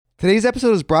Today's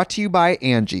episode is brought to you by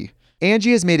Angie.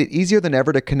 Angie has made it easier than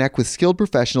ever to connect with skilled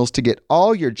professionals to get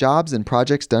all your jobs and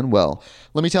projects done well.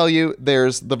 Let me tell you,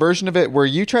 there's the version of it where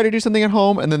you try to do something at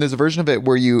home, and then there's a version of it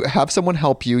where you have someone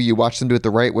help you, you watch them do it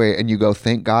the right way, and you go,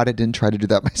 thank God I didn't try to do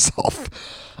that myself.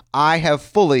 I have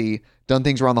fully done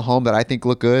things around the home that I think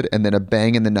look good, and then a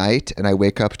bang in the night, and I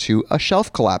wake up to a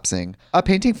shelf collapsing, a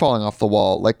painting falling off the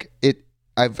wall.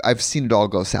 I've seen it all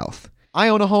go south. I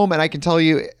own a home, and I can tell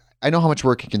you, I know how much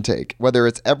work it can take. Whether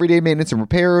it's everyday maintenance and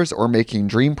repairs or making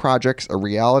dream projects a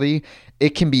reality,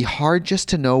 it can be hard just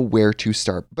to know where to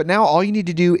start. But now all you need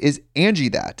to do is Angie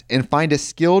that and find a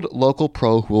skilled local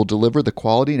pro who will deliver the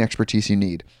quality and expertise you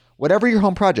need. Whatever your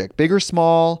home project, big or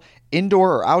small,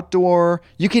 indoor or outdoor,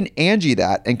 you can Angie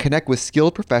that and connect with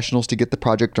skilled professionals to get the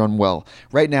project done well.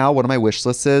 Right now, one of my wish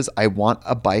lists is I want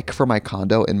a bike for my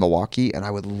condo in Milwaukee, and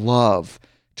I would love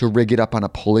to rig it up on a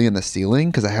pulley in the ceiling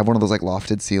because I have one of those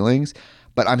lofted ceilings,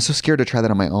 but I'm so scared to try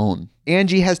that on my own.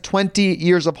 Angie has 20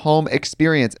 years of home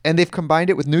experience, and they've combined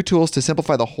it with new tools to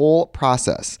simplify the whole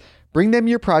process. Bring them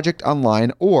your project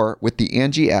online or with the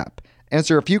Angie app.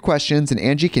 Answer a few questions and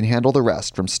Angie can handle the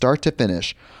rest from start to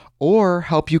finish, or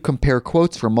help you compare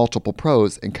quotes from multiple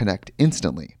pros and connect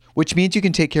instantly, which means you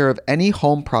can take care of any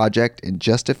home project in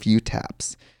just a few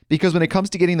taps. Because when it comes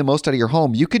to getting the most out of your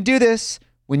home, you can do this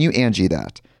when you Angie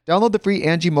that. Download the free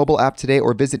Angie mobile app today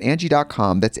or visit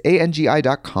Angie.com. That's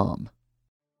ANGI.com.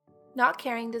 Not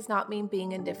caring does not mean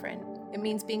being indifferent. It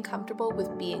means being comfortable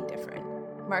with being different.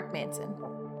 Mark Manson.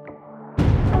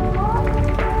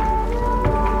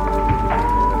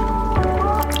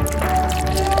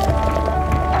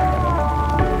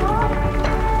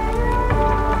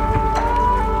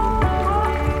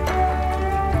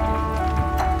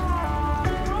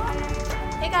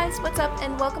 What's up,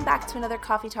 and welcome back to another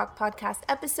Coffee Talk podcast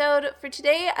episode. For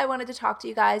today, I wanted to talk to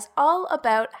you guys all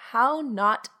about how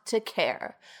not to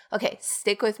care. Okay,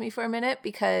 stick with me for a minute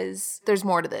because there's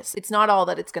more to this. It's not all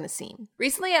that it's going to seem.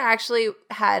 Recently, I actually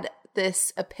had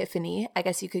this epiphany, I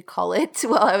guess you could call it,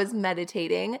 while I was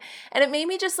meditating. And it made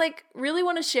me just really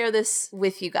want to share this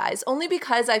with you guys, only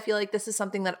because I feel like this is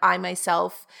something that I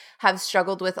myself have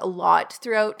struggled with a lot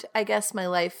throughout, I guess, my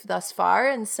life thus far.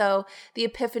 And so the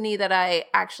epiphany that I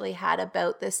actually had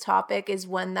about this topic is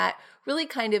one that really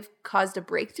kind of caused a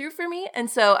breakthrough for me. And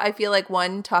so I feel like,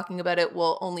 one, talking about it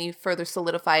will only further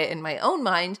solidify it in my own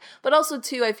mind, but also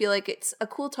two, I feel like it's a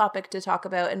cool topic to talk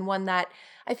about and one that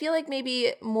I feel like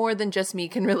maybe more than just me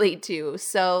can relate to.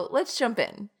 So let's jump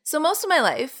in. So most of my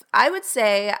life, I would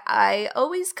say I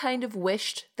always kind of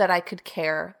wished that I could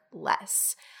care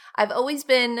less. I've always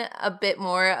been a bit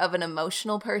more of an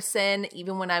emotional person,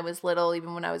 even when I was little,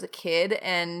 even when I was a kid.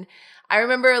 And I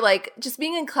remember just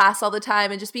being in class all the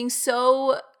time and just being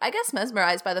so, I guess,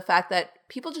 mesmerized by the fact that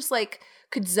people just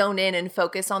could zone in and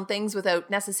focus on things without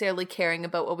necessarily caring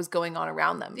about what was going on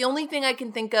around them. The only thing I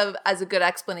can think of as a good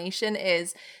explanation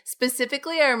is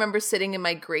specifically I remember sitting in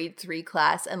my grade 3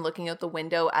 class and looking out the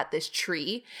window at this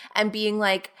tree and being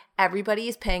like, everybody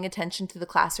is paying attention to the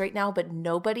class right now, but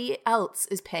nobody else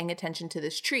is paying attention to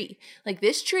this tree.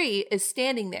 This tree is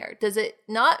standing there. Does it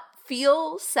not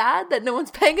feel sad that no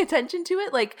one's paying attention to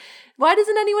it? Why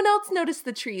doesn't anyone else notice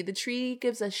the tree? The tree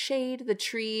gives us shade. The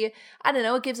tree, I don't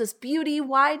know, it gives us beauty.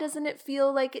 Why doesn't it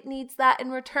feel like it needs that in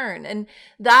return? And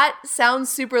that sounds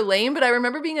super lame, but I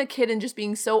remember being a kid and just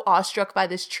being so awestruck by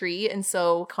this tree and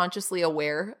so consciously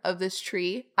aware of this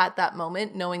tree at that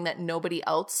moment, knowing that nobody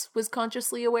else was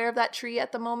consciously aware of that tree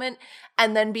at the moment,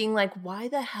 and then being like, why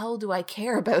the hell do I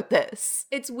care about this?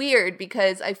 It's weird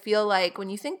because I feel like when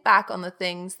you think back on the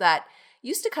things that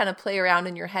used to kind of play around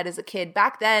in your head as a kid,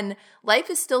 back then, life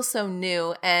is still so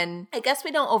new. And I guess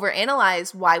we don't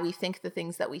overanalyze why we think the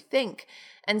things that we think.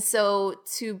 And so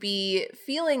to be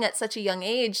feeling at such a young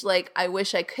age, I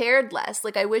wish I cared less.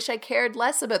 I wish I cared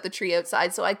less about the tree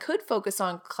outside so I could focus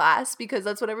on class because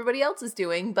that's what everybody else is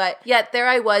doing. But yet there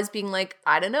I was being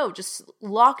I don't know, just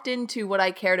locked into what I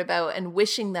cared about and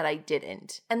wishing that I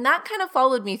didn't. And that kind of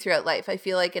followed me throughout life. I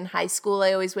feel like in high school,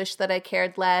 I always wished that I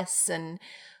cared less and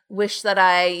wish that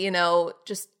I,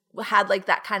 just had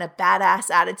that kind of badass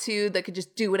attitude that could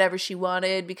just do whatever she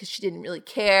wanted because she didn't really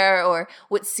care, or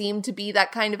what seemed to be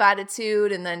that kind of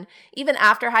attitude. And then even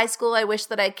after high school, I wish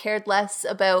that I cared less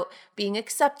about being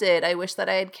accepted. I wish that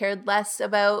I had cared less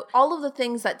about all of the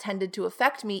things that tended to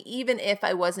affect me, even if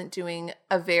I wasn't doing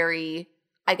a very,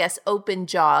 I guess, open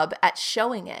job at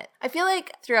showing it. I feel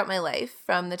like throughout my life,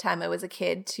 from the time I was a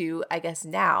kid to, I guess,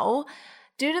 now,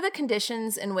 due to the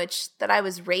conditions in which that I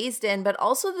was raised in, but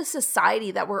also the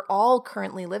society that we're all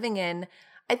currently living in,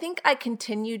 I think I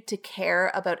continued to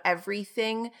care about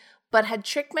everything, but had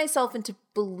tricked myself into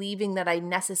believing that I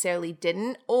necessarily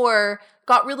didn't, or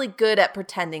got really good at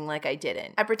pretending like I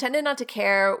didn't. I pretended not to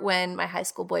care when my high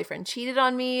school boyfriend cheated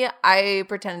on me. I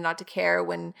pretended not to care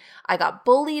when I got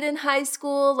bullied in high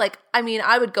school.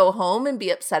 I would go home and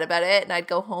be upset about it, and I'd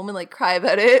go home and cry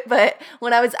about it. But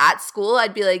when I was at school,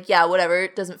 I'd be like, yeah, whatever,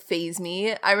 it doesn't faze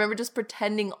me. I remember just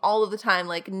pretending all of the time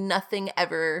like nothing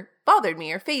ever bothered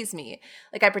me or fazed me.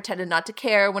 I pretended not to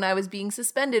care when I was being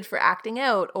suspended for acting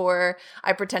out, or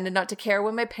I pretended not to care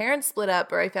when my parents split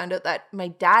up, or I found out that my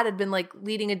dad had been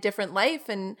leading a different life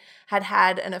and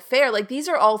had an affair. These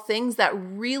are all things that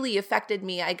really affected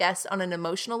me, I guess, on an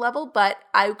emotional level, but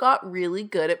I got really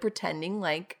good at pretending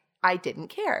like I didn't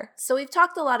care. So we've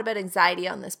talked a lot about anxiety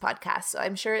on this podcast, so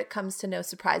I'm sure it comes to no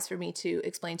surprise for me to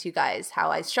explain to you guys how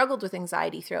I struggled with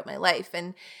anxiety throughout my life.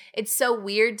 And it's so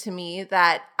weird to me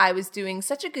that I was doing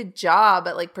such a good job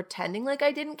at pretending like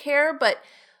I didn't care, but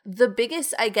the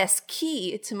biggest, I guess,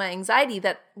 key to my anxiety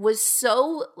that was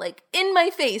so in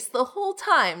my face the whole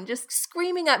time, just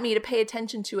screaming at me to pay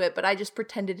attention to it, but I just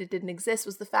pretended it didn't exist,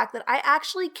 was the fact that I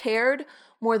actually cared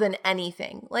more than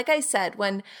anything. Like I said,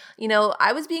 when,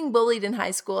 I was being bullied in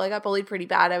high school, I got bullied pretty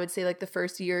bad. I would say the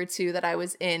first year or two that I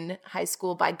was in high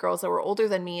school by girls that were older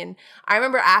than me. And I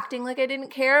remember acting like I didn't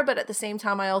care, but at the same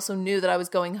time, I also knew that I was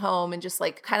going home and just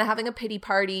kind of having a pity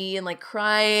party and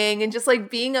crying and just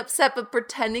being upset, but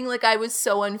pretending like I was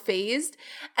so unfazed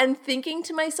and thinking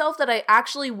to myself that I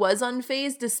actually was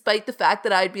unfazed despite the fact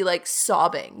that I'd be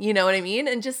sobbing, you know what I mean?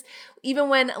 And just even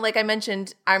when, I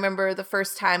mentioned, I remember the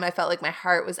first time I felt like my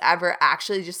heart was ever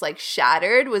actually just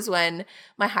shattered was when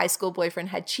my high school boyfriend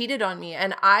had cheated on me.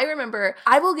 And I remember,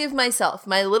 I will give myself,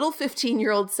 my little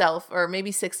 15-year-old self, or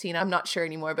maybe 16, I'm not sure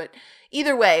anymore, but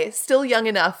either way, still young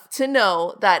enough to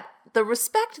know that the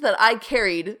respect that I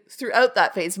carried throughout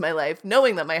that phase of my life,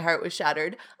 knowing that my heart was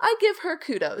shattered, I give her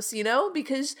kudos,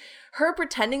 because her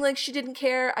pretending like she didn't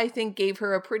care, I think gave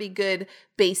her a pretty good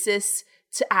basis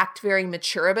to act very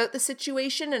mature about the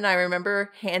situation. And I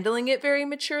remember handling it very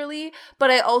maturely, but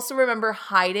I also remember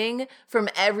hiding from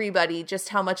everybody just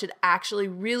how much it actually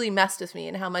really messed with me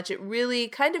and how much it really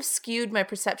kind of skewed my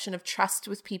perception of trust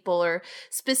with people, or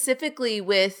specifically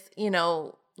with,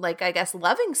 I guess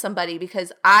loving somebody,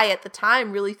 because I at the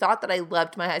time really thought that I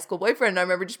loved my high school boyfriend. And I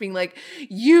remember just being like,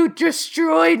 you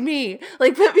destroyed me.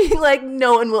 But being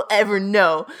no one will ever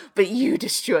know, but you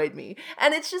destroyed me.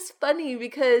 And it's just funny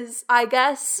because I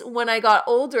guess when I got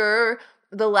older,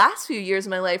 the last few years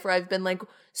of my life where I've been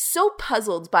so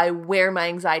puzzled by where my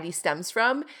anxiety stems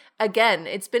from. Again,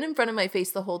 it's been in front of my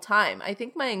face the whole time. I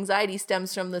think my anxiety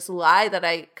stems from this lie that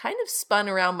I kind of spun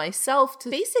around myself to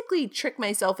basically trick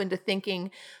myself into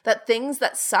thinking that things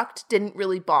that sucked didn't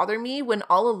really bother me, when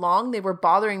all along they were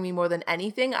bothering me more than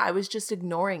anything. I was just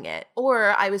ignoring it,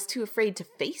 or I was too afraid to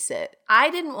face it.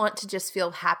 I didn't want to just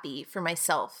feel happy for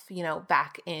myself,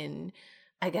 back in,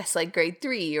 I guess, grade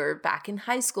 3, or back in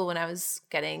high school when I was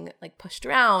getting pushed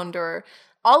around, or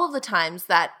all of the times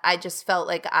that I just felt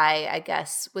like I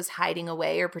guess, was hiding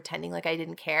away or pretending like I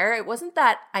didn't care. It wasn't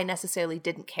that I necessarily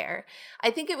didn't care.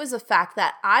 I think it was a fact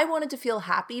that I wanted to feel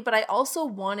happy, but I also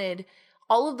wanted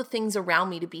all of the things around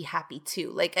me to be happy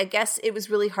too. I guess it was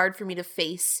really hard for me to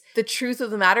face the truth of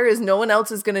the matter is no one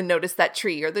else is going to notice that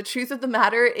tree, or the truth of the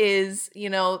matter is,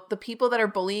 the people that are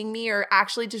bullying me are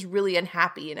actually just really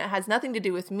unhappy, and it has nothing to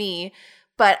do with me.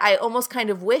 But I almost kind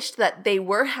of wished that they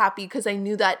were happy because I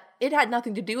knew that it had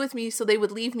nothing to do with me, so they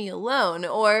would leave me alone.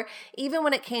 Or even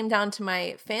when it came down to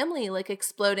my family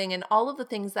exploding and all of the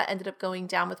things that ended up going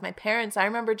down with my parents, I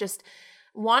remember just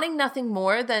wanting nothing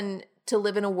more than to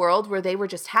live in a world where they were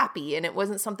just happy and it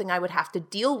wasn't something I would have to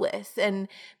deal with. And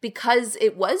because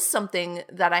it was something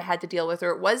that I had to deal with,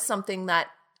 or it was something that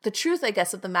the truth, I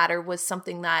guess, of the matter was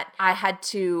something that I had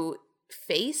to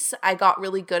face, I got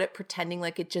really good at pretending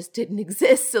like it just didn't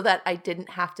exist so that I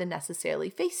didn't have to necessarily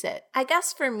face it. I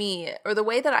guess for me, or the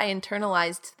way that I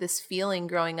internalized this feeling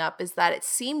growing up, is that it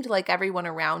seemed like everyone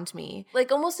around me,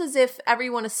 almost as if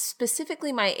everyone,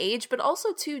 specifically my age, but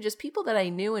also too just people that I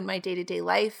knew in my day-to-day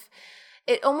life,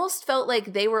 it almost felt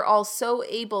like they were all so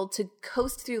able to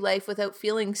coast through life without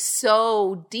feeling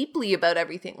so deeply about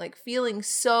everything, feeling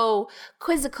so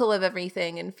quizzical of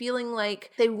everything, and feeling like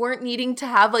they weren't needing to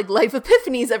have life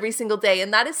epiphanies every single day.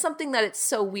 And that is something that it's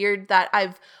so weird that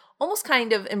I've almost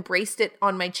kind of embraced it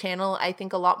on my channel, I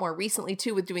think a lot more recently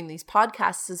too, with doing these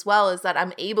podcasts as well, is that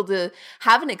I'm able to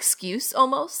have an excuse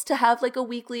almost to have a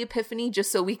weekly epiphany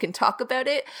just so we can talk about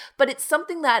it. But it's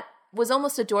something that was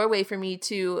almost a doorway for me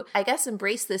to, I guess,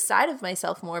 embrace this side of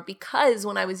myself more, because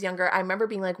when I was younger, I remember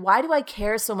being like, why do I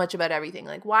care so much about everything?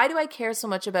 Like, why do I care so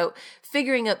much about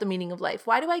figuring out the meaning of life?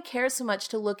 Why do I care so much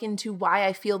to look into why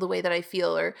I feel the way that I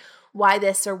feel, or why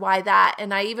this or why that?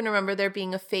 And I even remember there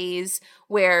being a phase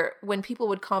where when people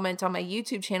would comment on my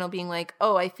YouTube channel being like,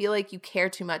 oh, I feel like you care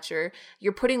too much, or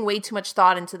you're putting way too much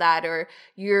thought into that, or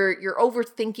you're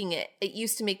overthinking it. It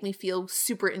used to make me feel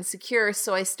super insecure.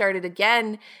 So I started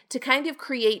again to kind of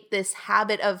create this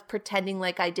habit of pretending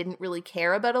like I didn't really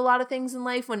care about a lot of things in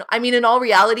life. When, I mean, in all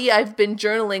reality, I've been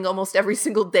journaling almost every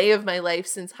single day of my life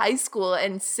since high school.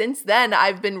 And since then,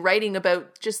 I've been writing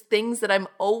about just things that I'm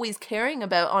always caring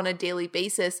about on a daily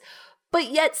basis,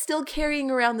 but yet still carrying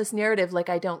around this narrative like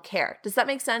I don't care. Does that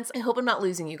make sense? I hope I'm not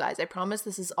losing you guys. I promise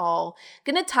this is all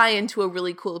gonna tie into a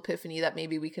really cool epiphany that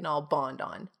maybe we can all bond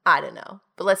on. I don't know,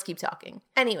 but let's keep talking.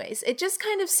 Anyways, it just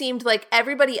kind of seemed like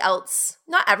everybody else,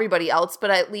 not everybody else, but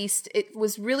at least it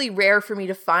was really rare for me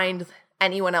to find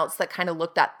anyone else that kind of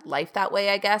looked at life that way,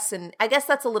 I guess. And I guess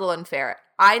that's a little unfair.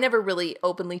 I never really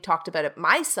openly talked about it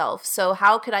myself. So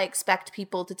how could I expect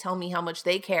people to tell me how much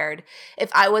they cared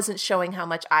if I wasn't showing how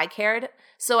much I cared?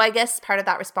 So I guess part of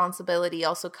that responsibility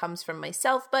also comes from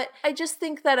myself. But I just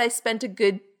think that I spent a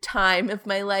good time of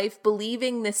my life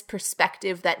believing this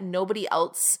perspective that nobody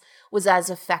else was as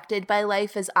affected by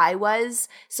life as I was.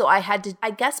 So I had to, I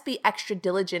guess, be extra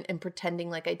diligent in pretending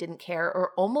like I didn't care,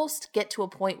 or almost get to a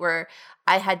point where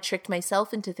I had tricked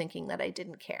myself into thinking that I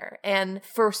didn't care. And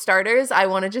for starters, I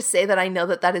want to just say that I know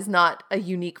that that is not a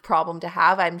unique problem to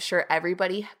have. I'm sure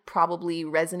everybody probably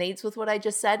resonates with what I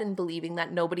just said and believing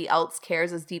that nobody else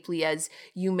cares as deeply as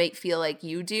you may feel like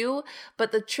you do.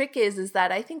 But the trick is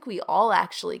that I think we all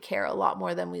actually care a lot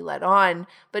more than we let on,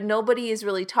 but nobody is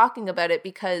really talking about it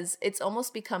because it's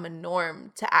almost become a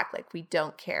norm to act like we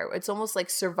don't care. It's almost like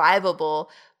survivable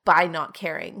by not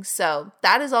caring. So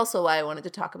that is also why I wanted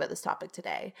to talk about this topic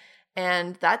today.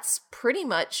 And that's pretty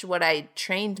much what I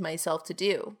trained myself to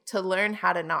do, to learn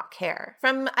how to not care.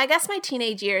 From, I guess, my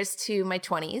teenage years to my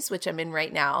 20s, which I'm in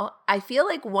right now, I feel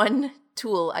like one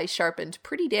tool I sharpened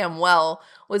pretty damn well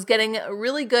was getting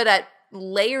really good at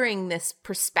layering this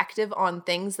perspective on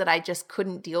things that I just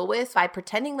couldn't deal with by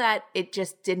pretending that it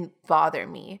just didn't bother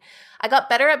me. I got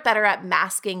better at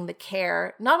masking the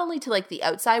care, not only to like the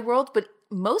outside world, but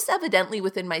most evidently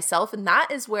within myself. And that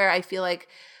is where I feel like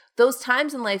those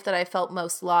times in life that I felt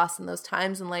most lost, and those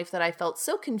times in life that I felt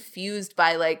so confused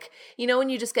by, like, you know, when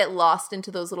you just get lost into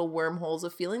those little wormholes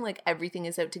of feeling like everything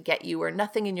is out to get you or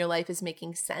nothing in your life is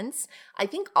making sense. I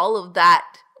think all of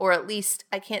that, or at least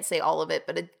I can't say all of it,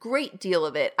 but a great deal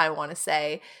of it, I want to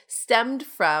say, stemmed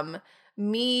from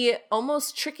me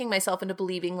almost tricking myself into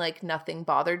believing like nothing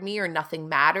bothered me or nothing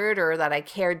mattered or that I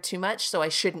cared too much, so I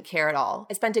shouldn't care at all.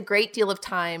 I spent a great deal of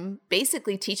time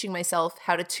basically teaching myself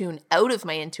how to tune out of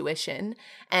my intuition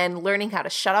and learning how to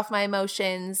shut off my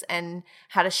emotions and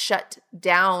how to shut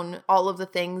down all of the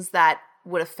things that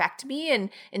would affect me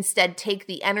and instead take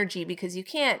the energy, because you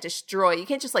can't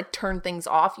just like turn things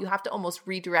off. You have to almost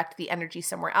redirect the energy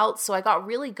somewhere else. So I got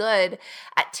really good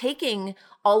at taking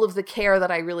all of the care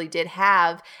that I really did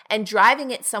have and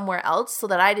driving it somewhere else so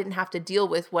that I didn't have to deal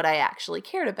with what I actually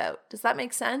cared about. Does that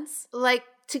make sense? Like,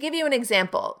 to give you an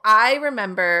example, I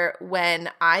remember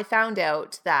when I found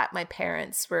out that my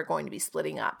parents were going to be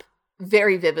splitting up.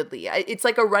 Very vividly. It's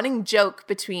like a running joke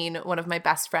between one of my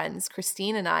best friends,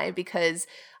 Christine, and I, because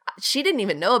she didn't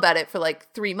even know about it for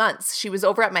like 3 months. She was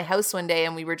over at my house one day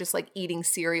and we were just like eating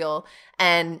cereal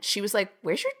and she was like,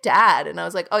 "Where's your dad?" And I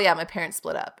was like, "Oh yeah, my parents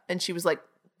split up." And she was like,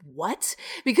 "What?"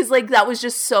 Because like that was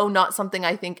just so not something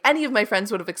I think any of my friends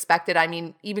would have expected. I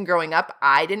mean, even growing up,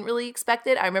 I didn't really expect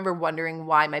it. I remember wondering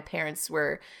why my parents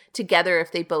were together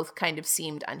if they both kind of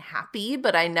seemed unhappy,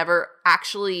 but I never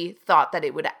actually thought that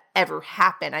it would ever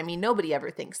happen. I mean, nobody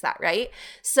ever thinks that, right?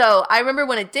 So I remember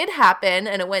when it did happen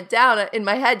and it went down in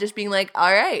my head, just being like,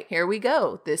 all right, here we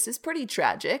go. This is pretty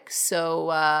tragic. So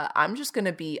I'm just going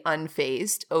to be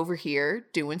unfazed over here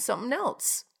doing something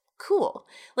else. Cool.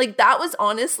 Like that was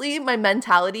honestly my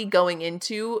mentality going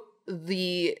into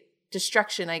the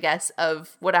destruction, I guess,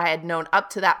 of what I had known up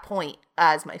to that point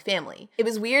as my family. It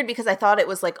was weird because I thought it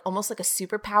was like almost like a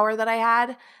superpower that I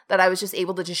had, that I was just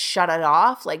able to just shut it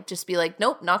off, like just be like,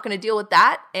 nope, not going to deal with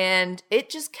that. And it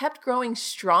just kept growing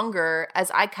stronger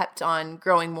as I kept on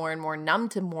growing more and more numb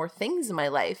to more things in my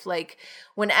life. Like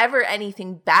whenever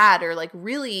anything bad or like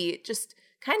really just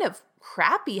kind of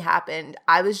crappy happened,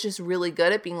 I was just really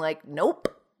good at being like, nope,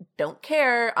 don't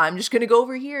care. I'm just going to go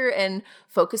over here and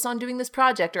focus on doing this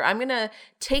project, or I'm going to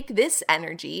take this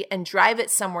energy and drive it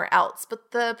somewhere else.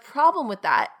 But the problem with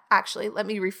that, actually, let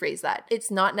me rephrase that.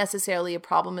 It's not necessarily a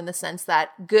problem in the sense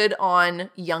that good on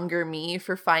younger me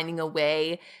for finding a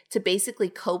way to basically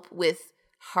cope with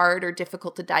hard or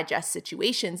difficult to digest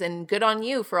situations, and good on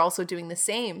you for also doing the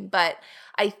same. But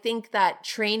I think that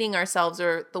training ourselves,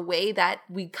 or the way that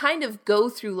we kind of go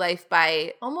through life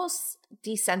by almost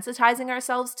desensitizing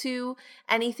ourselves to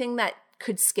anything that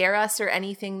could scare us or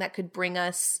anything that could bring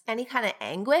us any kind of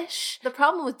anguish. The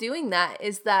problem with doing that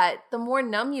is that the more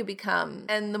numb you become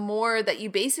and the more that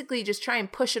you basically just try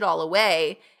and push it all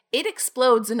away, it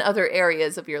explodes in other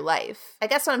areas of your life. I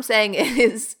guess what I'm saying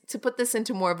is, to put this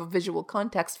into more of a visual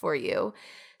context for you,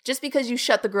 just because you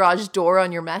shut the garage door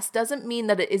on your mess doesn't mean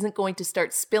that it isn't going to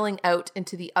start spilling out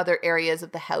into the other areas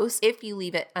of the house if you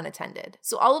leave it unattended.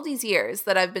 So all of these years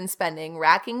that I've been spending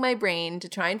racking my brain to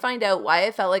try and find out why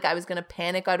I felt like I was going to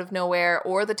panic out of nowhere,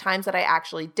 or the times that I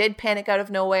actually did panic out of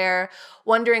nowhere,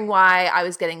 wondering why I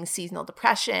was getting seasonal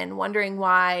depression, wondering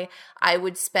why I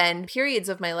would spend periods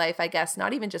of my life, I guess,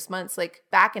 not even just months, like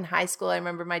back in high school, I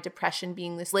remember my depression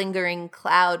being this lingering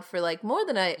cloud for like more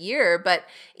than a year, but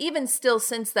even still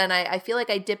since then, I feel like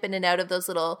I dip in and out of those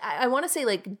little, I want to say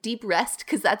like deep rest,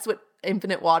 because that's what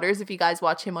Infinite Waters, if you guys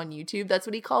watch him on YouTube, that's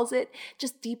what he calls it,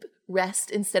 just deep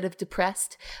rest instead of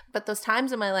depressed. But those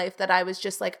times in my life that I was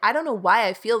just like, I don't know why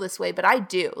I feel this way, but I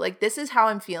do. Like, this is how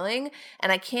I'm feeling,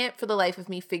 and I can't for the life of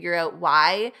me figure out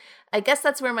why. I guess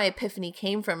that's where my epiphany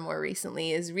came from more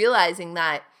recently, is realizing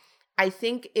that I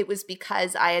think it was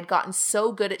because I had gotten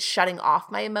so good at shutting off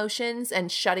my emotions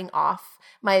and shutting off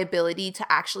my ability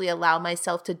to actually allow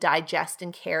myself to digest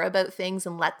and care about things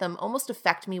and let them almost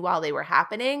affect me while they were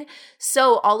happening.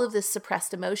 So all of this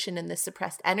suppressed emotion and this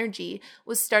suppressed energy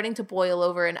was starting to boil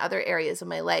over in other areas of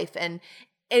my life. And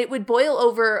it would boil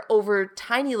over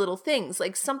tiny little things.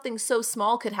 Like something so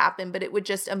small could happen, but it would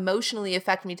just emotionally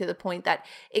affect me to the point that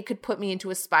it could put me into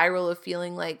a spiral of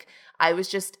feeling like I was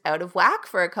just out of whack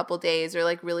for a couple days, or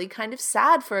like really kind of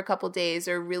sad for a couple days,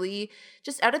 or really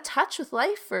just out of touch with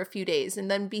life for a few days, and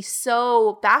then be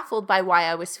so baffled by why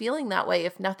I was feeling that way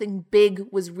if nothing big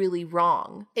was really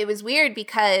wrong. It was weird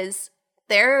because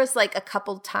there was like a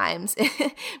couple times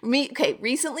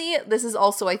recently, this is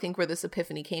also, I think, where this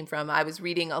epiphany came from. I was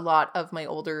reading a lot of my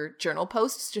older journal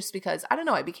posts just because, I don't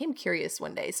know, I became curious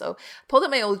one day. So I pulled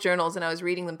up my old journals and I was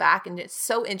reading them back, and it's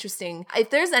so interesting. If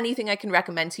there's anything I can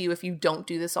recommend to you, if you don't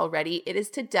do this already, it is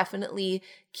to definitely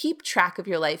keep track of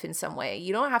your life in some way.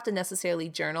 You don't have to necessarily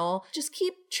journal. Just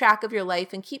keep track of your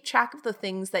life and keep track of the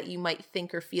things that you might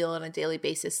think or feel on a daily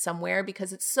basis somewhere,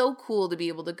 because it's so cool to be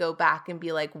able to go back and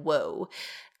be like, whoa,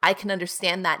 I can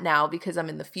understand that now because I'm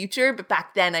in the future, but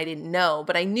back then I didn't know,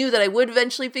 but I knew that I would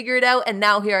eventually figure it out, and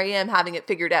now here I am having it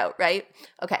figured out, right?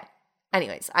 Okay.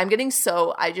 Anyways, I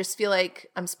just feel like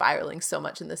I'm spiraling so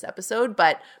much in this episode,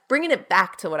 but bringing it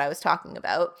back to what I was talking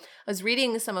about, I was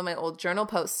reading some of my old journal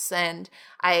posts, and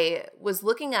I was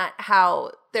looking at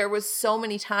how there was so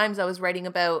many times I was writing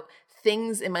about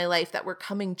things in my life that were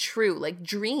coming true, like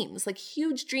dreams, like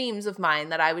huge dreams of mine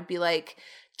that I would be like,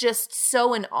 just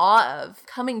so in awe of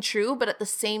coming true, but at the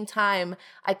same time,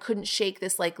 I couldn't shake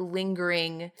this like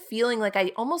lingering feeling like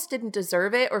I almost didn't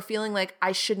deserve it, or feeling like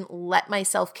I shouldn't let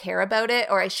myself care about it,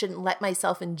 or I shouldn't let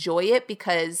myself enjoy it,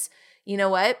 because you know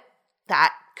what?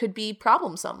 That could be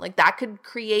problemsome. Like that could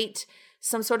create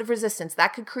some sort of resistance.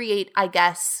 That could create, I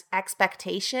guess,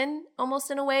 expectation almost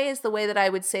in a way, is the way that I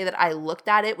would say that I looked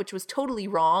at it, which was totally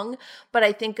wrong. But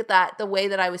I think that the way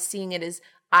that I was seeing it is,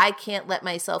 I can't let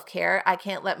myself care. I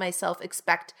can't let myself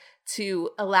expect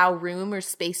to allow room or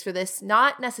space for this,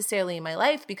 not necessarily in my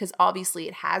life, because obviously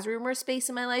it has room or space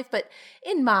in my life, but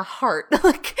in my heart,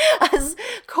 like as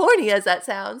corny as that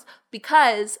sounds,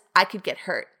 because I could get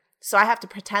hurt. So I have to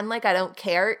pretend like I don't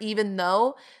care, even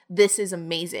though this is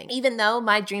amazing, even though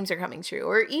my dreams are coming true,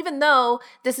 or even though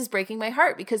this is breaking my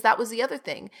heart, because that was the other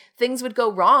thing. Things would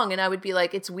go wrong and I would be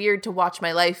like, it's weird to watch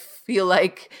my life feel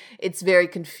like it's very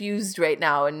confused right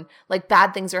now, and like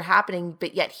bad things are happening,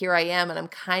 but yet here I am and I'm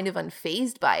kind of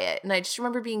unfazed by it. And I just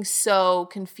remember being so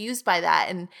confused by that,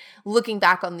 and looking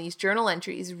back on these journal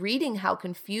entries, reading how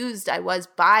confused I was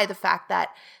by the fact that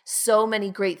so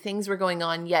many great things were going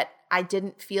on, yet I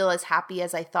didn't feel as happy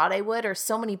as I thought I would, or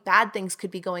so many bad things could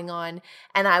be going on,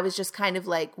 and I was just kind of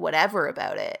like whatever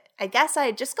about it. I guess I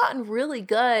had just gotten really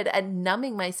good at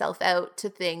numbing myself out to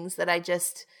things that I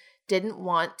just didn't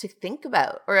want to think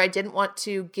about, or I didn't want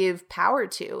to give power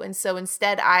to. And so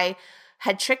instead I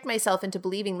had tricked myself into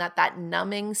believing that that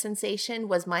numbing sensation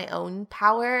was my own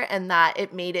power and that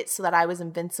it made it so that I was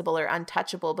invincible or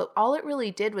untouchable. But all it really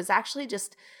did was actually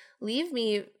just leave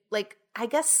me like, I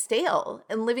guess, stale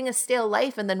and living a stale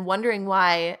life and then wondering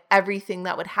why everything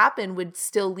that would happen would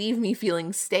still leave me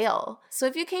feeling stale. So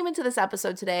if you came into this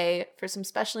episode today for some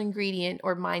special ingredient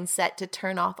or mindset to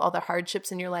turn off all the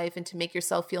hardships in your life and to make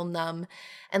yourself feel numb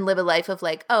and live a life of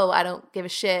like, oh, I don't give a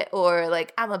shit, or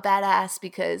like, I'm a badass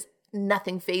because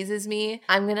nothing phases me,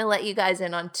 I'm going to let you guys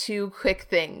in on two quick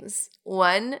things.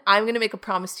 One, I'm going to make a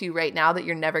promise to you right now that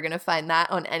you're never going to find that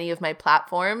on any of my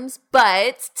platforms.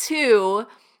 But two,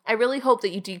 I really hope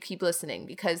that you do keep listening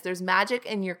because there's magic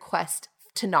in your quest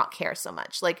to not care so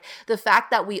much. Like the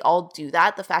fact that we all do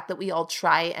that, the fact that we all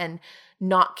try and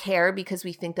not care because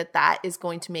we think that that is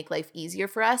going to make life easier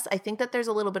for us. I think that there's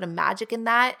a little bit of magic in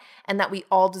that and that we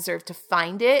all deserve to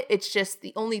find it. It's just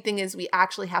the only thing is we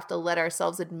actually have to let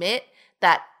ourselves admit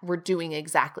that we're doing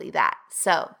exactly that.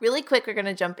 So really quick, we're going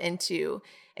to jump into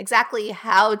exactly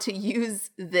how to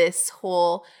use this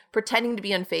whole pretending to be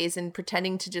unfazed and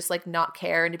pretending to just like not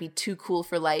care and to be too cool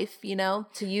for life, you know,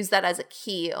 to use that as a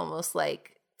key, almost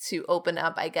like to open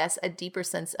up, I guess, a deeper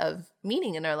sense of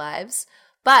meaning in our lives.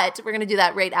 But we're going to do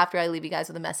that right after I leave you guys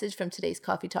with a message from today's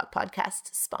Coffee Talk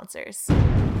podcast sponsors.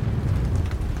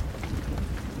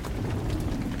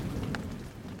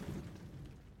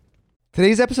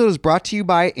 Today's episode is brought to you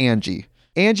by Angie.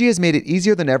 Angie has made it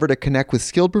easier than ever to connect with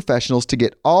skilled professionals to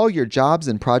get all your jobs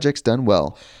and projects done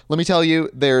well. Let me tell you,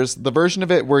 there's the version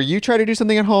of it where you try to do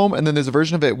something at home, and then there's a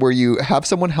version of it where you have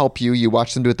someone help you, you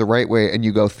watch them do it the right way, and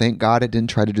you go, thank God I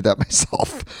didn't try to do that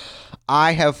myself.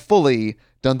 I have fully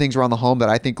done things around the home that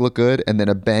I think look good, and then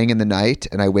a bang in the night,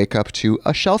 and I wake up to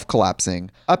a shelf collapsing,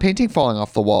 a painting falling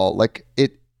off the wall. Like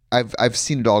I've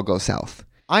seen it all go south.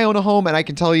 I own a home, and I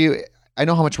can tell you, I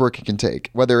know how much work it can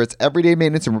take. Whether it's everyday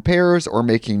maintenance and repairs or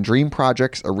making dream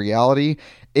projects a reality,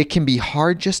 it can be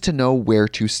hard just to know where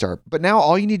to start. But now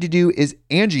all you need to do is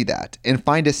Angie that and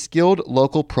find a skilled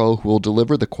local pro who will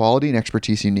deliver the quality and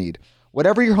expertise you need.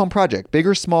 Whatever your home project, big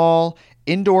or small,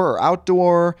 indoor or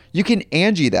outdoor, you can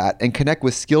Angie that and connect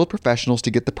with skilled professionals to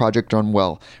get the project done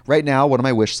well. Right now, one of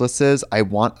my wish lists is I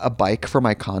want a bike for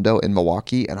my condo in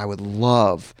Milwaukee, and I would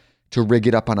love to rig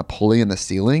it up on a pulley in the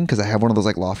ceiling because I have one of those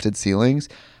like lofted ceilings,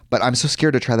 but I'm so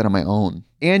scared to try that on my own.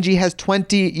 Angie has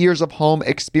 20 years of home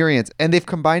experience, and they've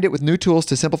combined it with new tools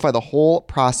to simplify the whole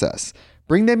process.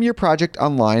 Bring them your project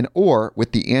online or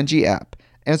with the Angie app.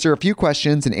 Answer a few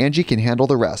questions and Angie can handle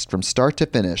the rest from start to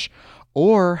finish,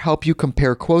 or help you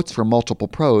compare quotes from multiple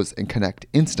pros and connect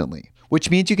instantly,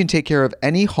 which means you can take care of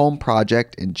any home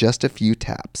project in just a few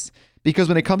taps. Because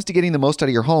when it comes to getting the most out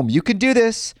of your home, you can do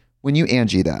this when you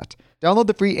Angie that. Download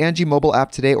the free Angie mobile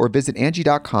app today or visit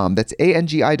Angie.com. That's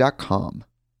ANGI.com.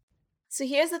 So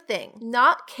here's the thing.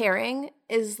 Not caring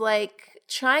is like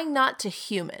trying not to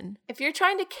human. If you're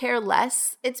trying to care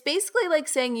less, it's basically like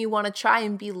saying you want to try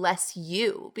and be less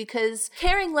you, because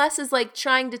caring less is like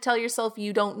trying to tell yourself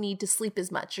you don't need to sleep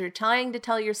as much, or trying to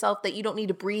tell yourself that you don't need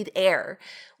to breathe air.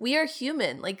 We are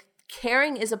human. Like,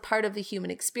 caring is a part of the human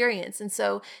experience. And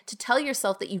so to tell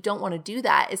yourself that you don't want to do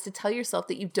that is to tell yourself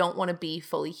that you don't want to be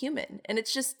fully human. And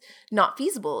it's just not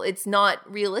feasible. It's not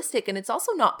realistic. And it's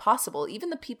also not possible. Even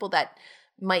the people that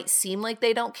might seem like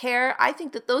they don't care, I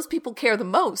think that those people care the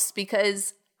most,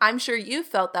 because I'm sure you've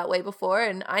felt that way before,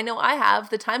 and I know I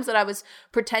have. The times that I was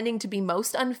pretending to be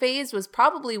most unfazed was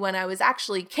probably when I was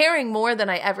actually caring more than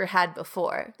I ever had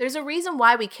before. There's a reason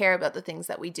why we care about the things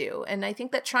that we do, and I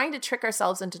think that trying to trick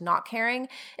ourselves into not caring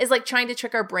is like trying to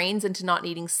trick our brains into not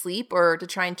needing sleep, or to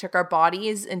try and trick our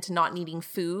bodies into not needing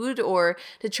food, or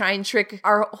to try and trick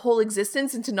our whole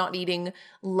existence into not needing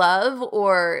love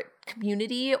or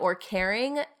community or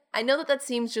caring. I know that that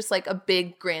seems just like a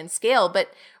big grand scale,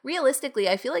 but realistically,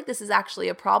 I feel like this is actually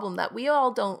a problem that we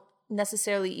all don't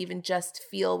necessarily even just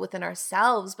feel within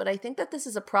ourselves, but I think that this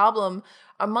is a problem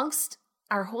amongst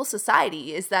our whole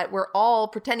society, is that we're all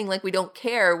pretending like we don't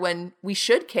care when we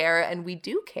should care, and we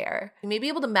do care. You may be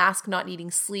able to mask not needing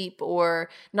sleep or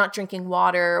not drinking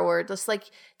water, or just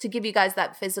like to give you guys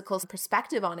that physical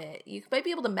perspective on it. You might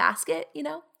be able to mask it, you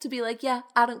know, to be like, yeah,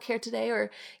 I don't care today,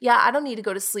 or yeah, I don't need to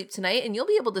go to sleep tonight. And you'll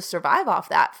be able to survive off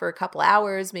that for a couple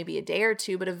hours, maybe a day or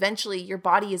two, but eventually your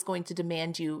body is going to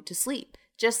demand you to sleep.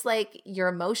 just like your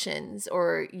emotions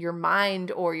or your mind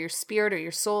or your spirit or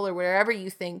your soul or wherever you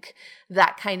think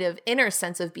that kind of inner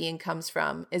sense of being comes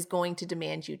from is going to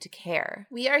demand you to care.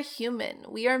 We are human.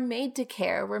 We are made to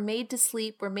care. We're made to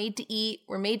sleep. We're made to eat.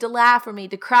 We're made to laugh. We're made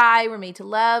to cry. We're made to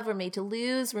love. We're made to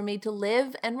lose. We're made to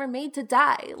live. And we're made to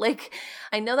die. Like,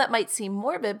 I know that might seem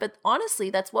morbid, but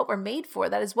honestly, that's what we're made for.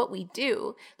 That is what we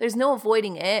do. There's no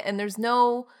avoiding it, and there's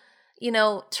no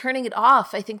turning it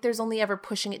off. I think there's only ever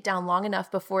pushing it down long enough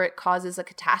before it causes a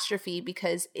catastrophe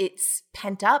because it's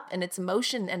pent up and it's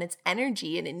emotion and it's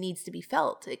energy and it needs to be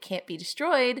felt. It can't be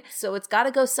destroyed. So it's got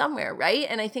to go somewhere, right?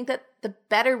 And I think that the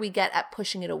better we get at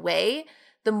pushing it away,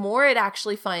 the more it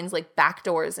actually finds like back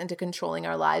doors into controlling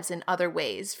our lives in other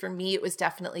ways. For me, it was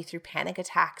definitely through panic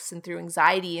attacks and through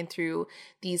anxiety and through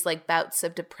these like bouts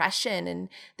of depression. And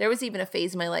there was even a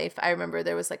phase in my life, I remember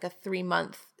there was like a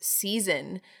 3-month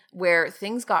season where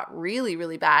things got really,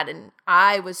 really bad. And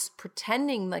I was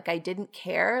pretending like I didn't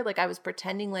care. Like I was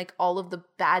pretending like all of the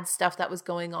bad stuff that was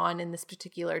going on in this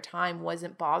particular time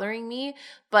wasn't bothering me.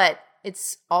 But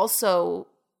it's also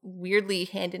weirdly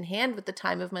hand in hand with the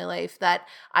time of my life that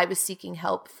I was seeking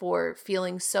help for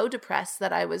feeling so depressed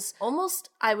that I was almost,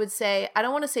 I would say, I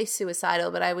don't want to say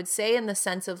suicidal, but I would say in the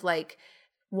sense of like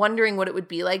wondering what it would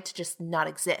be like to just not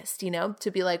exist,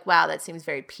 to be like, wow, that seems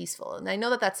very peaceful. And I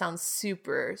know that sounds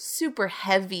super, super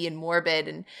heavy and morbid.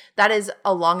 And that is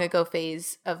a long ago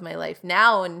phase of my life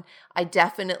now. And I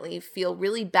definitely feel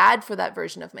really bad for that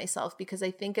version of myself because I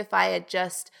think if I had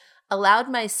just allowed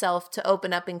myself to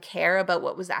open up and care about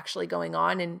what was actually going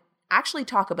on and actually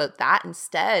talk about that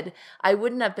instead, I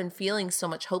wouldn't have been feeling so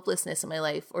much hopelessness in my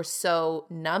life or so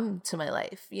numb to my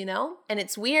life, And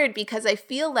it's weird because I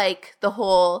feel like the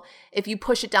whole, if you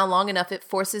push it down long enough, it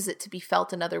forces it to be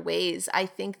felt in other ways. I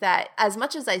think that as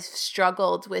much as I've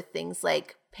struggled with things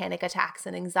like panic attacks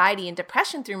and anxiety and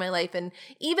depression through my life. And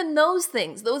even those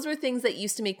were things that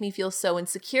used to make me feel so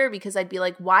insecure because I'd be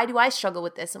like, why do I struggle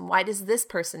with this? And why does this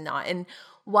person not? And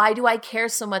why do I care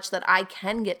so much that I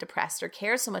can get depressed or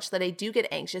care so much that I do get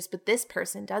anxious, but this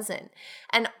person doesn't?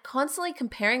 And constantly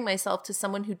comparing myself to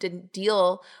someone who didn't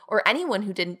deal or anyone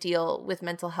who didn't deal with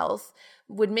mental health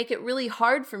would make it really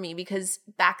hard for me because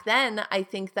back then I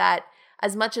think that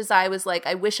as much as I was like,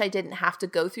 I wish I didn't have to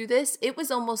go through this, it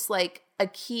was almost like a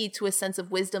key to a sense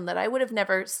of wisdom that I would have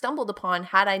never stumbled upon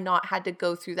had I not had to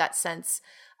go through that sense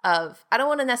of, I don't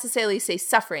want to necessarily say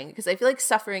suffering because I feel like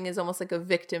suffering is almost like a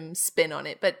victim spin on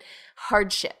it, but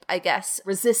hardship, I guess,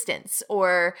 resistance,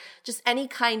 or just any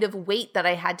kind of weight that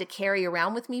I had to carry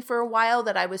around with me for a while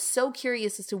that I was so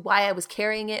curious as to why I was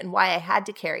carrying it and why I had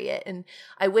to carry it. And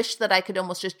I wish that I could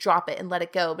almost just drop it and let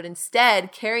it go. But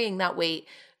instead, carrying that weight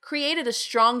created a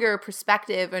stronger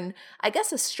perspective and I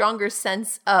guess a stronger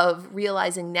sense of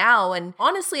realizing now. And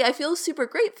honestly, I feel super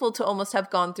grateful to almost have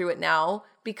gone through it now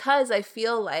because I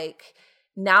feel like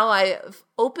now I've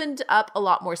opened up a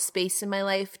lot more space in my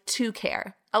life to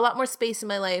care, a lot more space in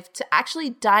my life to actually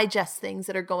digest things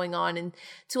that are going on and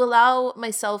to allow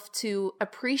myself to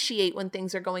appreciate when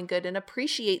things are going good and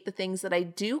appreciate the things that I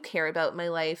do care about in my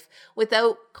life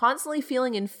without constantly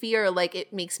feeling in fear like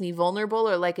it makes me vulnerable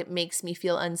or like it makes me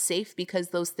feel unsafe because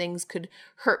those things could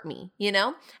hurt me,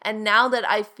 And now that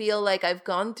I feel like I've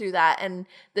gone through that and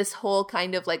this whole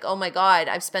kind of like, oh my God,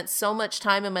 I've spent so much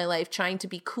time in my life trying to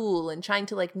be cool and trying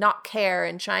to like not care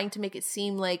and trying to make it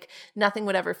seem like nothing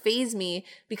would ever faze me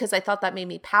because I thought that made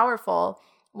me powerful.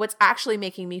 What's actually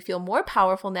making me feel more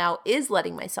powerful now is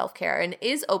letting myself care and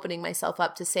is opening myself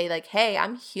up to say like, hey,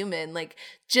 I'm human, like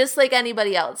just like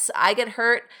anybody else. I get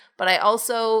hurt, but I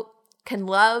also can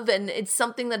love. And it's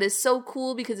something that is so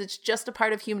cool because it's just a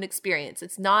part of human experience.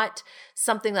 It's not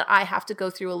something that I have to go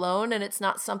through alone. And it's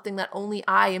not something that only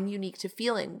I am unique to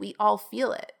feeling. We all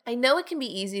feel it. I know it can be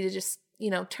easy to just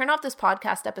turn off this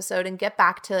podcast episode and get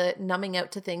back to numbing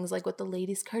out to things like what the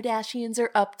latest Kardashians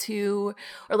are up to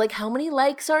or like how many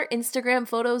likes our Instagram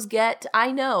photos get.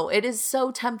 I know it is so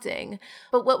tempting,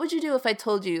 but what would you do if I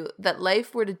told you that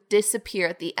life were to disappear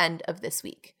at the end of this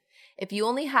week? If you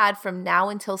only had from now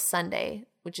until Sunday,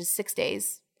 which is 6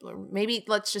 days, or maybe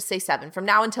let's just say 7, from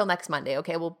now until next Monday,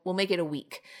 okay, we'll make it a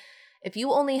week. If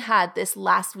you only had this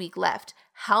last week left,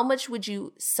 how much would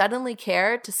you suddenly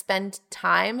care to spend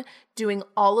time doing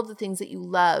all of the things that you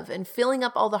love and filling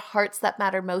up all the hearts that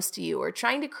matter most to you or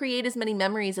trying to create as many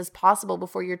memories as possible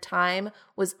before your time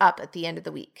was up at the end of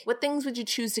the week? What things would you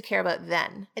choose to care about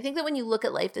then? I think that when you look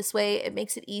at life this way, it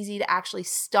makes it easy to actually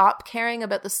stop caring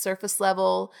about the surface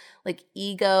level, like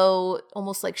ego,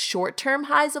 almost like short-term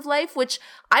highs of life, which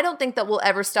I don't think that we'll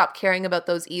ever stop caring about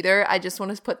those either. I just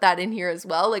want to put that in here as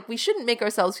well. Like we shouldn't make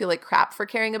ourselves feel like crap for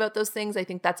caring about those things. I think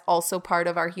think that's also part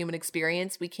of our human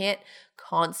experience. We can't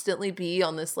constantly be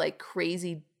on this like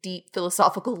crazy deep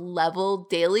philosophical level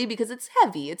daily because it's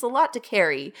heavy. It's a lot to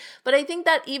carry. But I think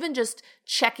that even just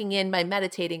checking in by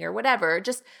meditating or whatever,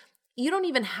 just you don't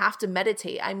even have to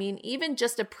meditate. I mean, even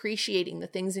just appreciating the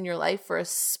things in your life for a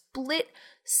split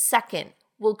second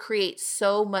will create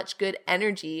so much good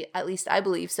energy, at least I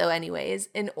believe so anyways,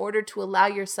 in order to allow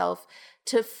yourself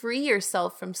to free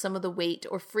yourself from some of the weight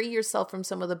or free yourself from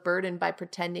some of the burden by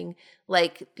pretending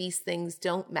like these things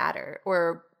don't matter,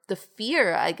 or the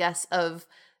fear, I guess, of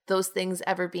those things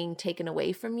ever being taken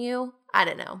away from you. I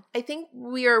don't know. I think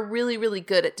we are really, really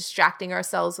good at distracting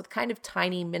ourselves with kind of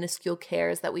tiny, minuscule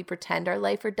cares that we pretend are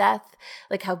life or death,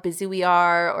 like how busy we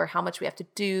are, or how much we have to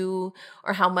do,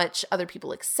 or how much other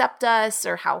people accept us,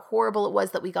 or how horrible it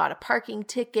was that we got a parking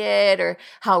ticket, or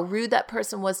how rude that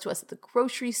person was to us at the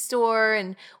grocery store.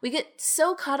 And we get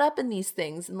so caught up in these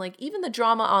things. And like even the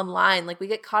drama online, like we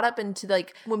get caught up into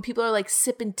like when people are like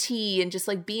sipping tea and just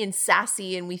like being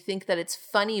sassy, and we think that it's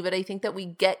funny, but I think that we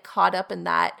get caught up in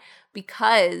that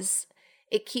because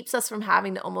it keeps us from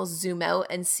having to almost zoom out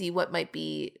and see what might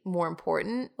be more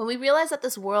important. When we realize that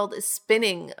this world is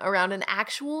spinning around an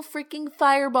actual freaking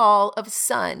fireball of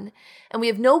sun, and we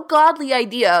have no godly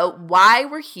idea why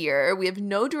we're here, we have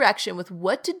no direction with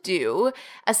what to do,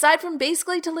 aside from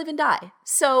basically to live and die.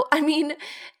 So, I mean,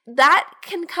 that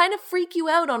can kind of freak you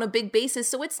out on a big basis.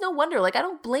 So it's no wonder, like, I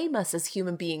don't blame us as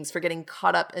human beings for getting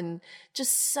caught up in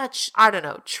just such, I don't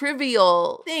know,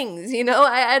 trivial things, you know?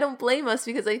 I don't blame us,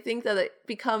 because I think that it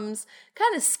becomes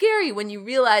kind of scary when you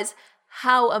realize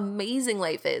how amazing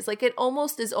life is. Like, it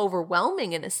almost is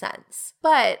overwhelming in a sense.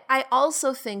 But I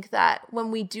also think that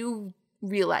when we do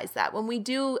realize that, when we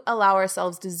do allow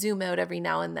ourselves to zoom out every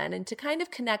now and then and to kind of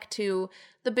connect to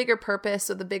the bigger purpose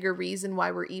or the bigger reason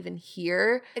why we're even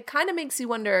here, it kind of makes you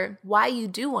wonder why you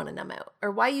do want to numb out,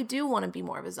 or why you do want to be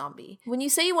more of a zombie. When you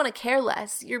say you want to care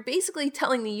less, you're basically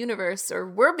telling the universe, or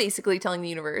we're basically telling the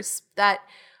universe, that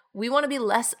we want to be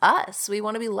less us. We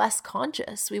want to be less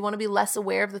conscious. We want to be less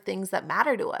aware of the things that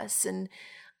matter to us. And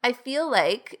I feel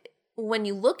like when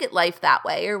you look at life that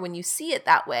way, or when you see it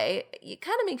that way, it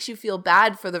kind of makes you feel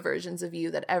bad for the versions of you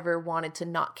that ever wanted to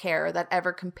not care, or that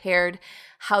ever compared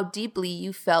how deeply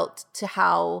you felt to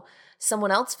how someone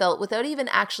else felt without even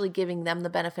actually giving them the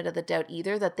benefit of the doubt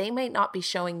either, that they might not be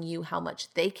showing you how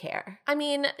much they care. I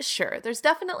mean, sure, there's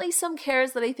definitely some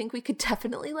cares that I think we could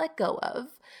definitely let go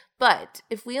of. But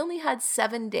if we only had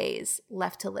 7 days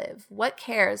left to live, what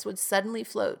cares would suddenly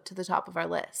float to the top of our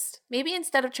list? Maybe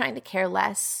instead of trying to care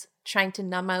less, trying to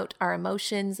numb out our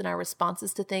emotions and our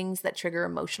responses to things that trigger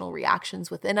emotional reactions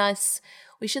within us,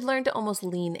 we should learn to almost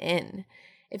lean in.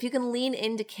 If you can lean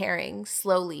into caring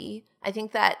slowly, I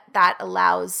think that that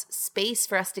allows space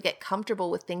for us to get comfortable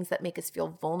with things that make us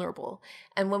feel vulnerable.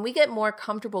 And when we get more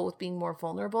comfortable with being more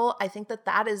vulnerable, I think that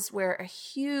that is where a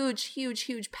huge, huge,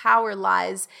 huge power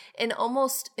lies in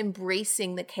almost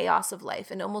embracing the chaos of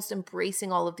life and almost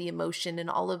embracing all of the emotion and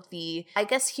all of the, I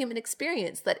guess, human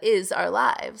experience that is our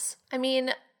lives. I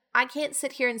mean, I can't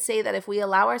sit here and say that if we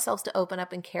allow ourselves to open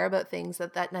up and care about things,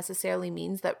 that necessarily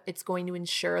means that it's going to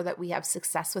ensure that we have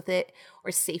success with it,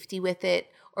 or safety with it,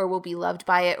 or we'll be loved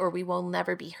by it, or we will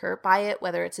never be hurt by it,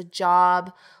 whether it's a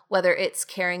job, whether it's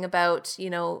caring about, you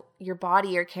know, your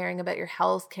body, or caring about your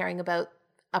health, caring about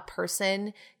a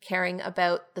person, caring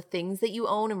about the things that you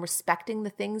own and respecting the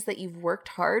things that you've worked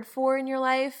hard for in your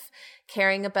life,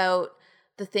 caring about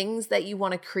the things that you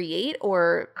want to create,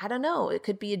 or I don't know, it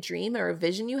could be a dream or a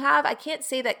vision you have. I can't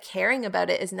say that caring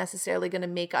about it is necessarily going to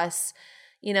make us,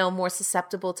 you know, more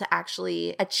susceptible to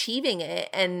actually achieving it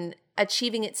and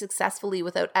achieving it successfully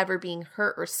without ever being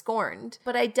hurt or scorned.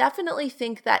 But I definitely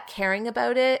think that caring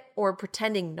about it, or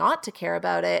pretending not to care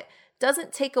about it,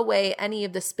 doesn't take away any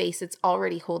of the space it's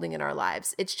already holding in our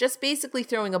lives. It's just basically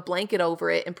throwing a blanket over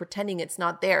it and pretending it's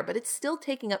not there, but it's still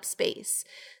taking up space.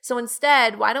 So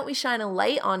instead, why don't we shine a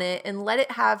light on it and let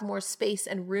it have more space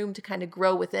and room to kind of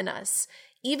grow within us,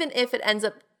 even if it ends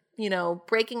up, you know,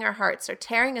 breaking our hearts or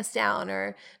tearing us down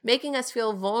or making us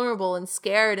feel vulnerable and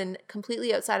scared and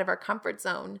completely outside of our comfort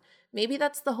zone. Maybe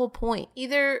that's the whole point.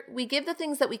 Either we give the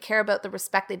things that we care about the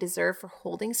respect they deserve for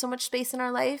holding so much space in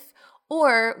our life,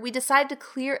 or we decide to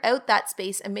clear out that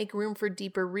space and make room for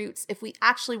deeper roots if we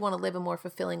actually want to live a more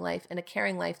fulfilling life and a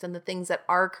caring life than the things that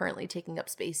are currently taking up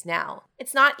space now.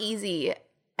 It's not easy,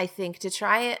 I think, to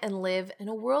try it and live in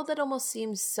a world that almost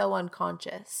seems so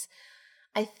unconscious.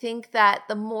 I think that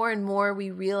the more and more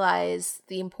we realize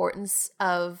the importance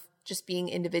of just being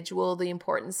individual, the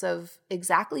importance of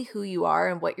exactly who you are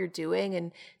and what you're doing,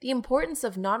 and the importance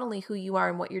of not only who you are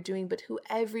and what you're doing, but who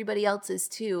everybody else is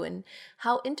too, and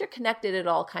how interconnected it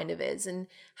all kind of is, and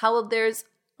how there's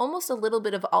almost a little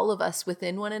bit of all of us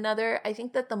within one another. I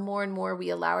think that the more and more we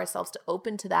allow ourselves to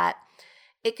open to that,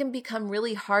 it can become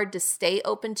really hard to stay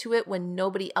open to it when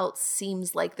nobody else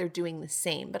seems like they're doing the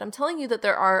same. But I'm telling you that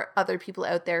there are other people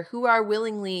out there who are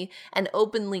willingly and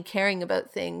openly caring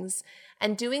about things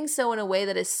and doing so in a way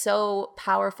that is so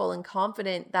powerful and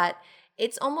confident that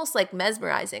it's almost like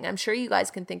mesmerizing. I'm sure you guys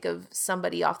can think of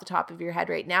somebody off the top of your head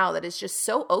right now that is just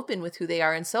so open with who they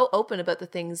are and so open about the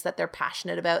things that they're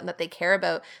passionate about and that they care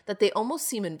about that they almost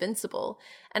seem invincible.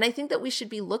 And I think that we should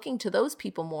be looking to those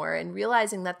people more and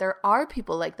realizing that there are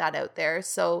people like that out there.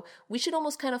 So we should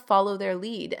almost kind of follow their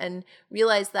lead and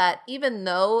realize that even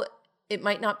though it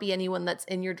might not be anyone that's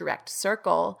in your direct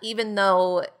circle, even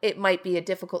though it might be a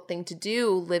difficult thing to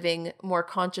do living more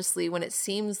consciously when it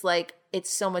seems like it's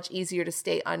so much easier to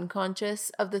stay unconscious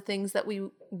of the things that we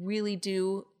really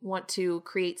do want to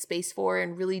create space for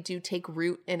and really do take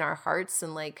root in our hearts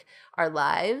and like our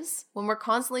lives. When we're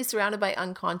constantly surrounded by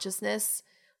unconsciousness,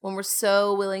 when we're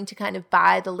so willing to kind of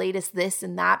buy the latest this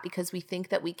and that because we think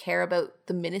that we care about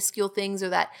the minuscule things or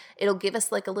that it'll give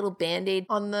us like a little Band-Aid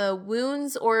on the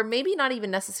wounds, or maybe not even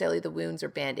necessarily the wounds or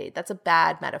Band-Aid. That's a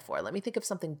bad metaphor. Let me think of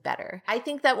something better. I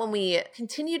think that when we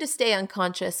continue to stay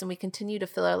unconscious and we continue to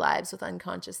fill our lives with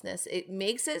unconsciousness, it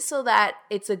makes it so that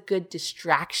it's a good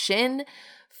distraction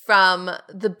from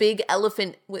the big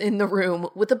elephant in the room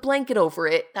with a blanket over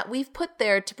it that we've put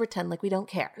there to pretend like we don't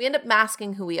care. We end up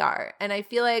masking who we are. And I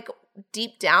feel like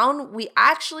deep down, we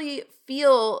actually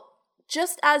feel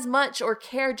just as much or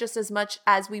care just as much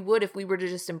as we would if we were to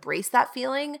just embrace that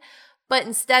feeling. But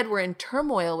instead, we're in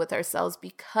turmoil with ourselves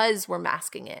because we're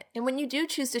masking it. And when you do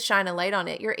choose to shine a light on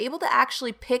it, you're able to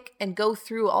actually pick and go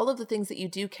through all of the things that you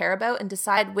do care about and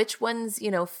decide which ones,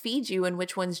 feed you and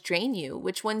which ones drain you,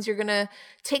 which ones you're going to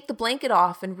take the blanket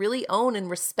off and really own and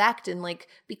respect and like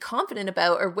be confident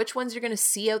about, or which ones you're going to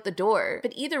see out the door.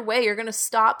 But either way, you're going to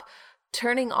stop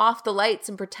turning off the lights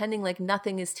and pretending like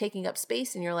nothing is taking up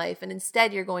space in your life. And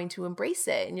instead, you're going to embrace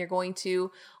it and you're going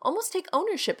to almost take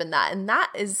ownership in that. And that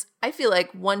is, I feel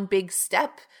like, one big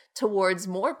step towards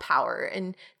more power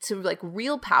and to like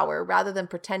real power rather than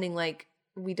pretending like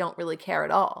we don't really care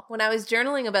at all. When I was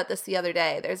journaling about this the other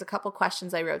day, there's a couple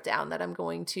questions I wrote down that I'm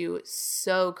going to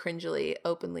so cringily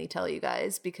openly tell you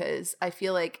guys because I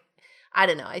feel like, I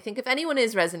don't know. I think if anyone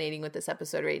is resonating with this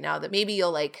episode right now, that maybe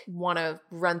you'll like want to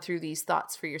run through these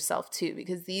thoughts for yourself too,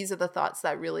 because these are the thoughts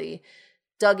that really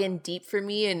dug in deep for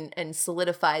me and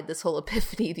solidified this whole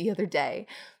epiphany the other day.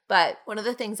 But one of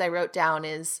the things I wrote down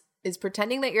is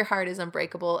pretending that your heart is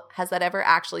unbreakable, has that ever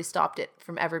actually stopped it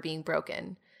from ever being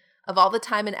broken? Of all the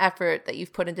time and effort that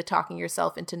you've put into talking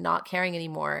yourself into not caring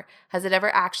anymore, has it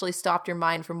ever actually stopped your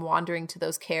mind from wandering to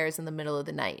those cares in the middle of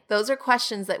the night? Those are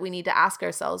questions that we need to ask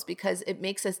ourselves because it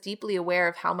makes us deeply aware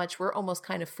of how much we're almost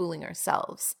kind of fooling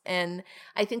ourselves. And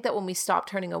I think that when we stop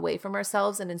turning away from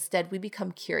ourselves and instead we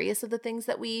become curious of the things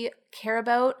that we care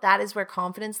about, that is where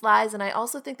confidence lies. And I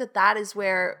also think that that is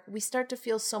where we start to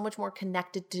feel so much more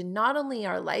connected to not only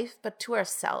our life, but to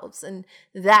ourselves. And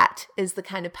that is the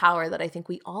kind of power that I think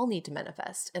we all need to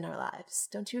manifest in our lives.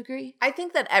 Don't you agree? I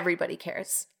think that everybody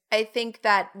cares. I think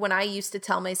that when I used to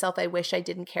tell myself I wish I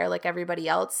didn't care like everybody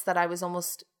else, that I was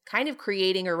almost kind of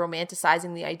creating or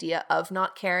romanticizing the idea of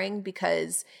not caring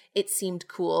because it seemed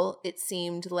cool. It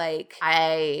seemed like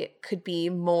I could be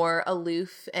more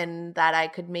aloof and that I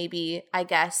could maybe, I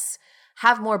guess,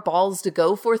 have more balls to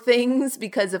go for things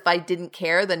because if I didn't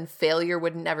care, then failure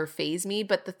would never faze me.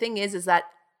 But the thing is that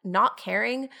not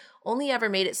caring only ever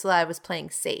made it so that I was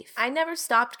playing safe. I never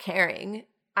stopped caring.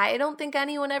 I don't think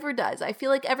anyone ever does. I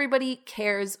feel like everybody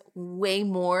cares way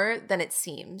more than it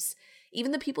seems.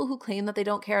 Even the people who claim that they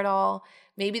don't care at all,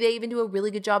 maybe they even do a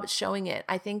really good job at showing it.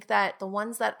 I think that the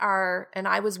ones that are, and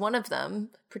I was one of them,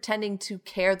 pretending to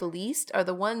care the least are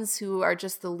the ones who are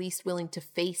just the least willing to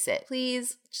face it.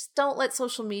 Please, just don't let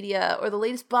social media or the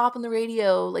latest bop on the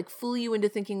radio like fool you into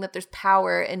thinking that there's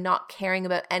power in not caring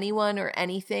about anyone or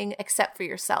anything except for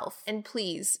yourself. And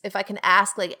please, if I can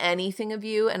ask like anything of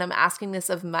you, and I'm asking this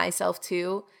of myself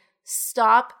too,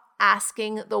 stop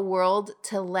asking the world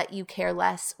to let you care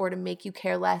less or to make you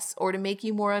care less or to make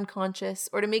you more unconscious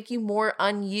or to make you more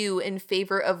un-you in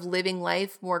favor of living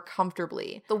life more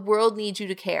comfortably. The world needs you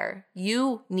to care.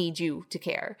 You need you to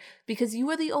care because you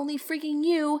are the only freaking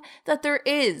you that there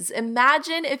is.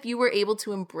 Imagine if you were able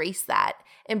to embrace that.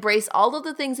 Embrace all of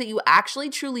the things that you actually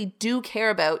truly do care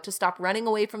about, to stop running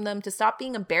away from them, to stop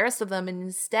being embarrassed of them, and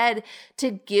instead to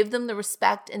give them the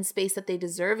respect and space that they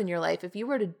deserve in your life. If you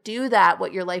were to do that,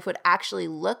 what your life would actually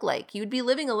look like, you'd be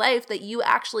living a life that you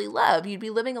actually love. You'd be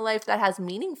living a life that has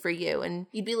meaning for you, and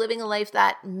you'd be living a life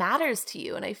that matters to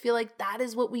you. And I feel like that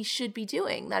is what we should be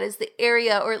doing. That is the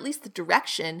area, or at least the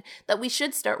direction, that we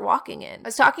should start walking in. I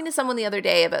was talking to someone the other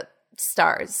day about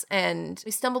stars, and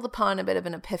we stumbled upon a bit of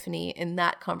an epiphany in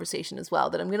that conversation as well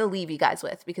that I'm going to leave you guys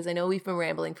with, because I know we've been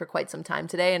rambling for quite some time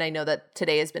today, and I know that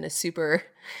today has been a super,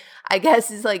 I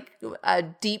guess is like a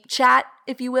deep chat,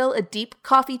 if you will, a deep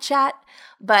coffee chat,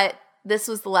 but this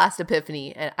was the last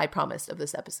epiphany, I promised, of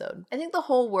this episode. I think the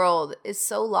whole world is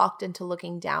so locked into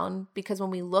looking down, because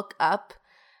when we look up,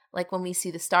 like when we see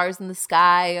the stars in the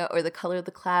sky or the color of the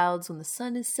clouds when the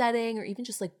sun is setting, or even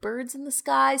just like birds in the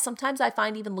sky. Sometimes I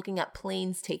find even looking at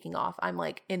planes taking off, I'm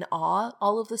like in awe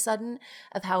all of a sudden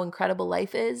of how incredible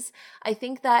life is. I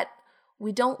think that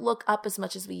we don't look up as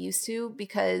much as we used to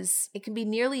because it can be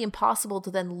nearly impossible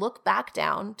to then look back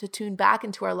down, to tune back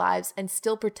into our lives and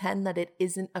still pretend that it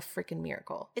isn't a freaking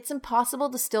miracle. It's impossible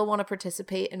to still want to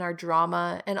participate in our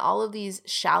drama and all of these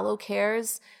shallow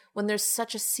cares when there's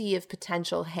such a sea of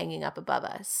potential hanging up above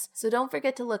us. So don't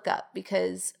forget to look up,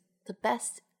 because the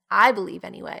best, I believe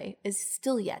anyway, is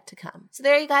still yet to come. So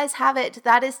there you guys have it.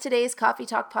 That is today's Coffee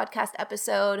Talk podcast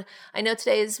episode. I know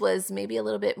today's was maybe a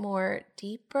little bit more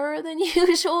deeper than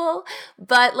usual,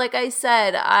 but like I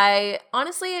said,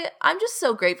 I'm just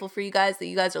so grateful for you guys that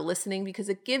you guys are listening, because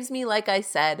it gives me, like I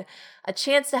said, a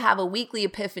chance to have a weekly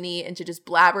epiphany and to just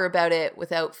blabber about it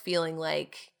without feeling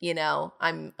like, you know,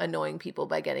 I'm annoying people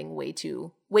by getting way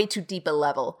too deep a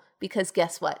level. Because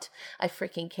guess what? I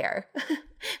freaking care.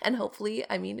 And hopefully,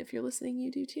 I mean, if you're listening,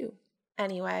 you do too.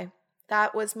 Anyway,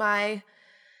 that was my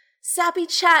sappy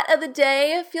chat of the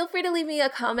day. Feel free to leave me a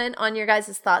comment on your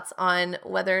guys' thoughts on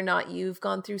whether or not you've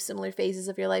gone through similar phases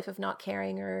of your life of not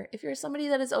caring, or if you're somebody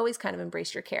that has always kind of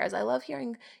embraced your cares. I love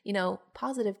hearing, you know,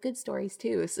 positive, good stories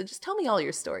too. So just tell me all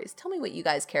your stories. Tell me what you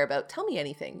guys care about. Tell me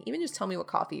anything. Even just tell me what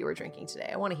coffee you were drinking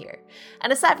today. I want to hear.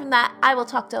 And aside from that, I will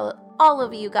talk to all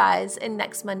of you guys in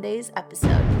next Monday's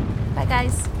episode. Bye,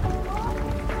 guys.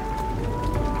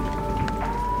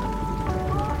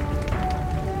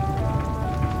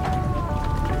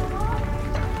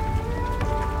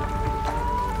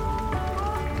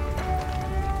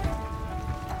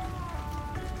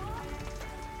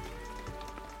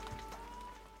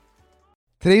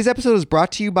 Today's episode is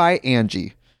brought to you by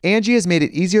Angie. Angie has made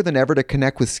it easier than ever to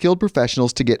connect with skilled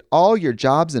professionals to get all your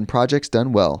jobs and projects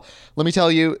done well. Let me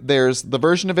tell you, there's the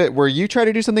version of it where you try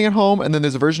to do something at home, and then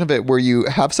there's a version of it where you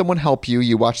have someone help you,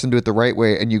 you watch them do it the right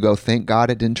way, and you go, thank God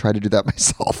I didn't try to do that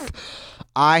myself.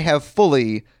 I have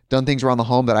fully done things around the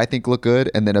home that I think look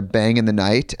good, and then a bang in the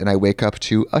night, and I wake up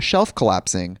to a shelf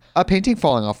collapsing, a painting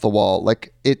falling off the wall.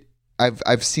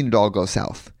 I've seen it all go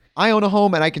south. I own a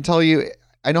home, and I can tell you,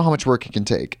 I know how much work it can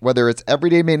take. Whether it's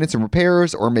everyday maintenance and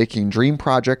repairs or making dream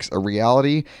projects a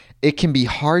reality, it can be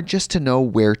hard just to know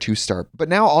where to start. But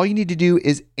now all you need to do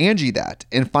is Angie that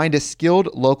and find a skilled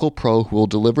local pro who will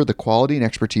deliver the quality and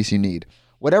expertise you need.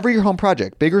 Whatever your home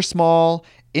project, big or small,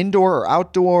 indoor or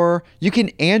outdoor, you can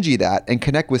Angie that and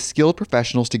connect with skilled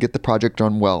professionals to get the project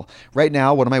done well. Right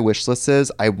now, one of my wish lists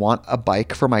is I want a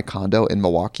bike for my condo in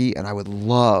Milwaukee, and I would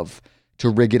love to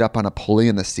rig it up on a pulley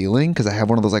in the ceiling because I have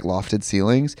one of those like lofted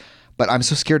ceilings, but I'm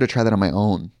so scared to try that on my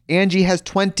own. Angie has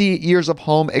 20 years of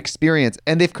home experience,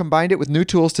 and they've combined it with new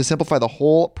tools to simplify the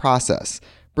whole process.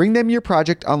 Bring them your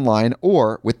project online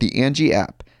or with the Angie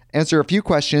app. Answer a few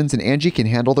questions and Angie can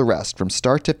handle the rest from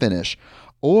start to finish,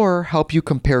 or help you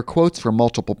compare quotes from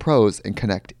multiple pros and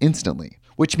connect instantly,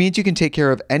 which means you can take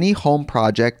care of any home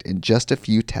project in just a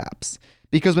few taps.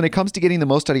 Because when it comes to getting the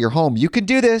most out of your home, you can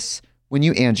do this when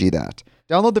you Angie that.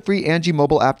 Download the free Angie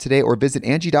mobile app today or visit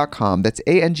Angie.com. That's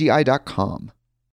ANGI.com.